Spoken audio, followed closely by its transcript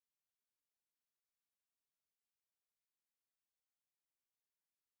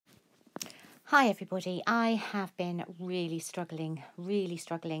Hi, everybody. I have been really struggling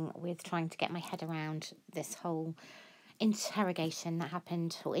with trying to get my head around this whole interrogation that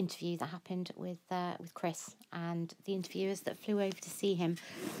happened, or interview that happened with Chris and the interviewers that flew over to see him.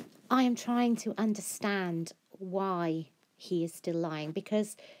 I am trying to understand why he is still lying,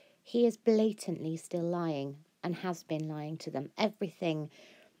 because he is blatantly still lying and has been lying to them. Everything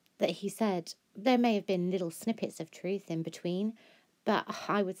that he said, there may have been little snippets of truth in between, but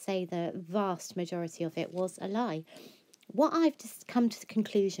I would say the vast majority of it was a lie. What I've just come to the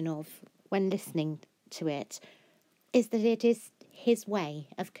conclusion of when listening to it is that it is his way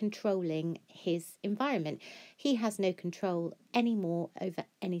of controlling his environment. He has no control anymore over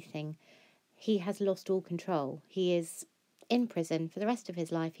anything. He has lost all control. He is in prison for the rest of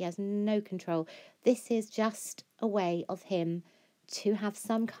his life. He has no control. This is just a way of him to have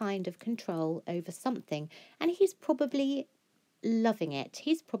some kind of control over something. And he's probably loving it.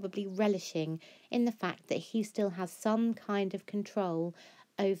 He's probably relishing in the fact that he still has some kind of control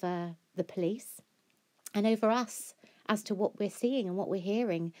over the police and over us as to what we're seeing and what we're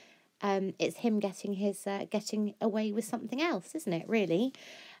hearing. It's him getting away with something else, isn't it? Really.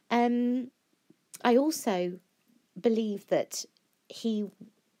 I also believe that he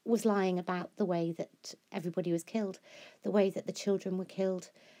was lying about the way that everybody was killed, the way that the children were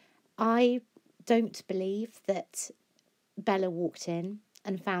killed. I don't believe that Bella walked in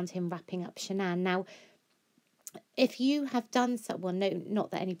and found him wrapping up Shanann. Now, if you have done so, well, no,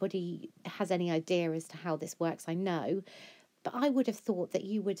 not that anybody has any idea as to how this works, I know, but I would have thought that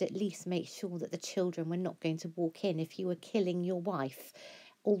you would at least make sure that the children were not going to walk in if you were killing your wife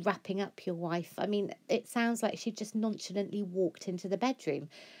or wrapping up your wife. I mean, it sounds like she just nonchalantly walked into the bedroom.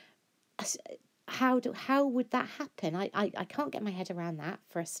 How would that happen? I can't get my head around that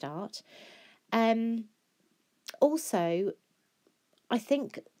for a start. Also, I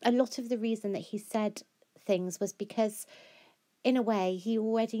think a lot of the reason that he said things was because, in a way, he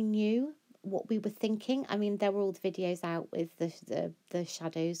already knew what we were thinking. I mean, there were all the videos out with the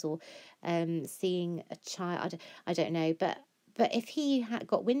shadows, or seeing a child. I don't know, but if he had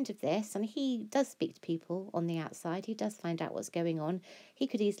got wind of this, and he does speak to people on the outside, he does find out what's going on, he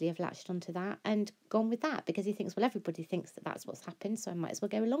could easily have latched onto that and gone with that, because he thinks, well, everybody thinks that that's what's happened, so I might as well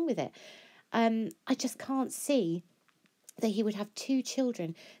go along with it. I just can't see that he would have two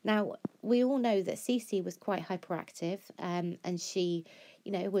children. Now, we all know that Cece was quite hyperactive, and she,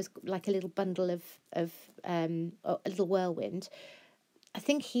 was like a little bundle of a little whirlwind. I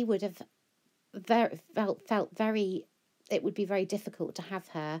think he would have felt very. It would be very difficult to have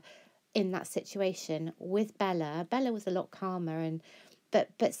her in that situation with Bella. Bella was a lot calmer,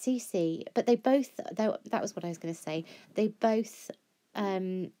 but Cece. But they both. That was what I was going to say. They both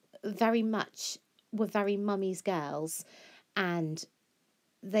very much were very mummy's girls, and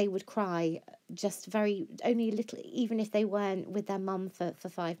they would cry just very only a little, even if they weren't with their mum for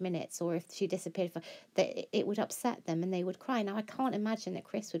 5 minutes, or if she disappeared for that, it would upset them and they would cry. Now, I can't imagine that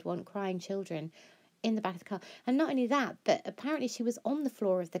Chris would want crying children in the back of the car. And not only that, but apparently she was on the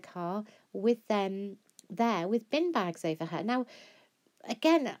floor of the car with them there with bin bags over her. Now,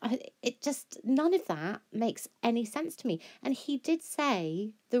 again, it just, none of that makes any sense to me. And he did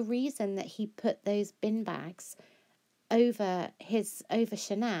say the reason that he put those bin bags over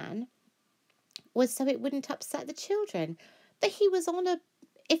Shanann was so it wouldn't upset the children. But he was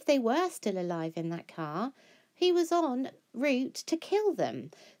if they were still alive in that car, he was en route to kill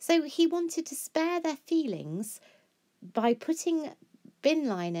them. So he wanted to spare their feelings by putting bin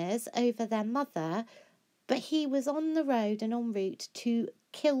liners over their mother, but he was on the road and en route to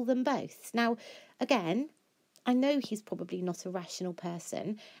kill them both. Now, again, I know he's probably not a rational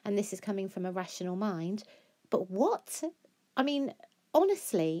person, and this is coming from a rational mind, but what? I mean,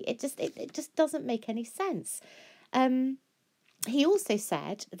 honestly, it just doesn't make any sense. He also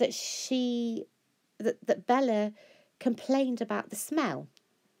said that that Bella complained about the smell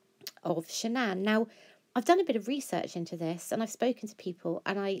of Shanann. Now, I've done a bit of research into this, and I've spoken to people,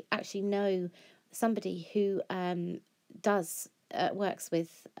 and I actually know somebody who does works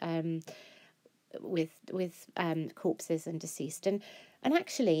with corpses and deceased, and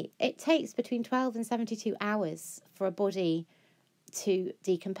actually it takes between 12 and 72 hours for a body to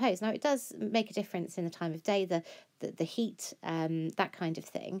decompose. Now, it does make a difference in the time of day, the heat, that kind of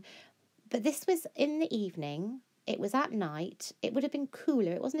thing, but this was in the evening. It was at night. It would have been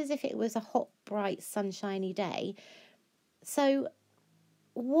cooler. It wasn't as if it was a hot, bright, sunshiny day. So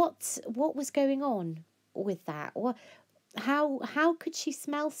what was going on with that? How could she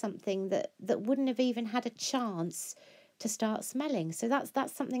smell something that wouldn't have even had a chance to start smelling? So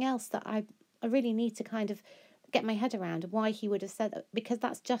that's something else that I really need to kind of get my head around why he would have said that, because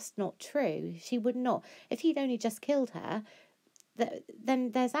that's just not true. She would not. If he'd only just killed her,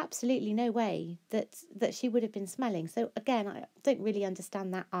 then there's absolutely no way that she would have been smelling. So again, I don't really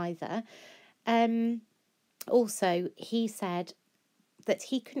understand that either. Also, he said that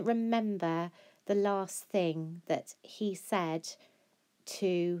he couldn't remember the last thing that he said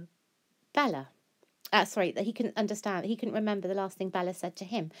to Bella. Sorry, that he couldn't understand. He couldn't remember the last thing Bella said to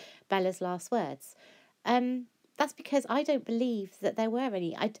him, Bella's last words. That's because I don't believe that there were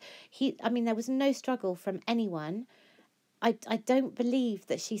any. I mean, there was no struggle from anyone. I don't believe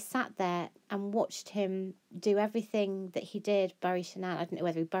that she sat there and watched him do everything that he did, bury Shanann. I don't know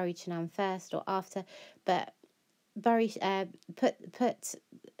whether he buried Shanann first or after, but put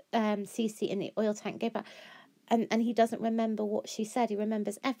Cece in the oil tank, gave her, and he doesn't remember what she said. He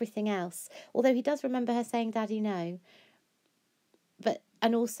remembers everything else, although he does remember her saying, "Daddy, no." But,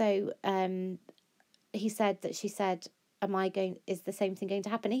 and also, he said that she said, is the same thing going to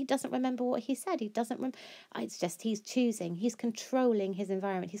happen? He doesn't remember what he said. He doesn't it's just, he's controlling his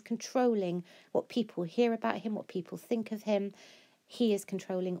environment. He's controlling what people hear about him, what people think of him. He is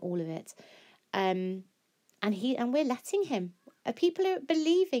controlling all of it. And we're letting him. People are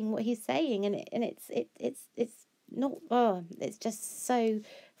believing what he's saying, and it's not, it's just so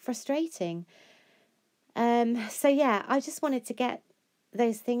frustrating. So yeah, I just wanted to get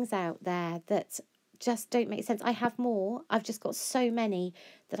those things out there that just don't make sense. I have more. I've just got so many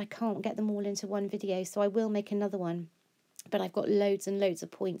that I can't get them all into one video, so I will make another one. But I've got loads and loads of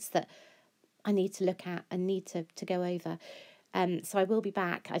points that I need to look at and need to go over. So I will be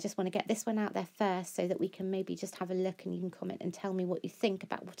back. I just want to get this one out there first so that we can maybe just have a look and you can comment and tell me what you think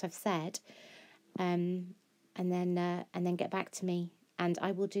about what I've said. And then get back to me, and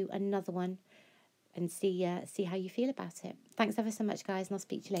I will do another one and see how you feel about it. Thanks ever so much, guys, and I'll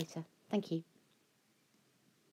speak to you later. Thank you.